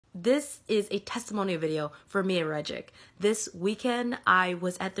This is a testimonial video for Mia Redrick. This weekend, I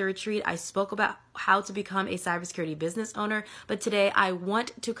was at the retreat. I spoke about how to become a cybersecurity business owner, but today I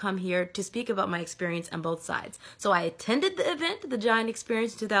want to come here to speak about my experience on both sides. So I attended the event, the Giant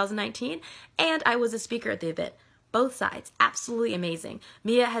Experience 2019, and I was a speaker at the event. Both sides, absolutely amazing.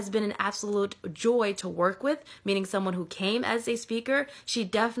 Mia has been an absolute joy to work with, meaning someone who came as a speaker. She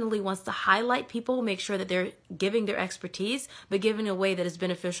definitely wants to highlight people, make sure that they're giving their expertise, but giving a way that is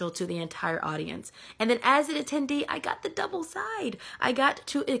beneficial to the entire audience. And then as an attendee, I got the double side. I got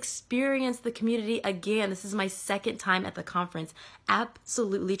to experience the community again. This is my second time at the conference.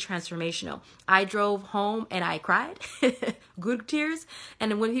 Absolutely transformational. I drove home and I cried, good tears.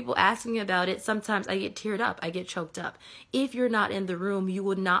 And when people ask me about it, sometimes I get teared up. I get choked up. If you're not in the room, you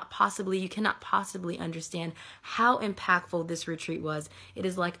cannot possibly understand how impactful this retreat was. It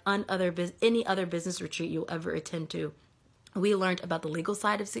is like any other business retreat you'll ever attend to. We learned about the legal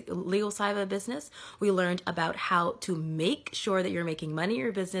side of a business. We learned about how to make sure that you're making money in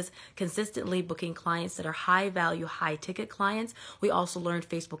your business, consistently booking clients that are high value, high ticket clients. We also learned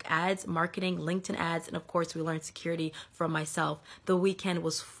Facebook ads, marketing, LinkedIn ads, and of course we learned security from myself. The weekend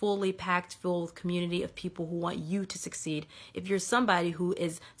was fully packed, full of community of people who want you to succeed. If you're someone who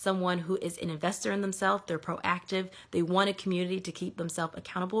is an investor in themselves, they're proactive, they want a community to keep themselves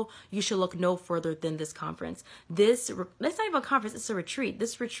accountable, you should look no further than this conference. Let's not even a conference, it's a retreat.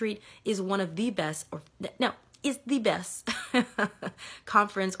 This retreat is one of the best, is the best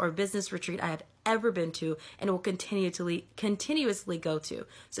conference or business retreat I have ever been to and will continuously go to.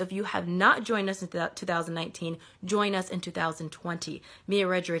 So if you have not joined us in 2019, join us in 2020. Mia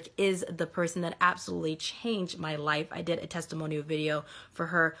Redrick is the person that absolutely changed my life. I did a testimonial video for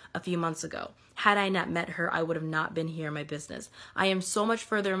her a few months ago. Had I not met her, I would have not been here in my business. I am so much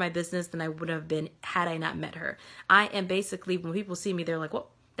further in my business than I would have been had I not met her. I am basically, when people see me, they're like, well,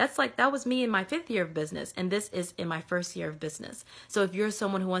 that was me in my 5th year of business, and this is in my 1st year of business. So if you're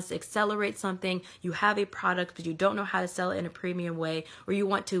someone who wants to accelerate something, you have a product, but you don't know how to sell it in a premium way, or you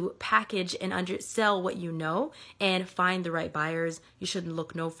want to package and undersell what you know and find the right buyers, you shouldn't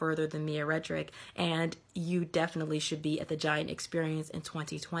look no further than Mia Redrick. And you definitely should be at the Giant Experience in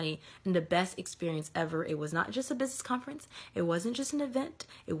 2020. And the best experience ever. It was not just a business conference. It wasn't just an event.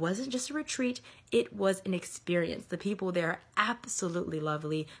 It wasn't just a retreat. It was an experience. The people there are absolutely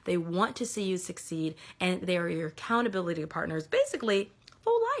lovely. They want to see you succeed, and they are your accountability partners, basically,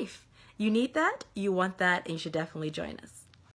 for life. You need that, you want that, and you should definitely join us.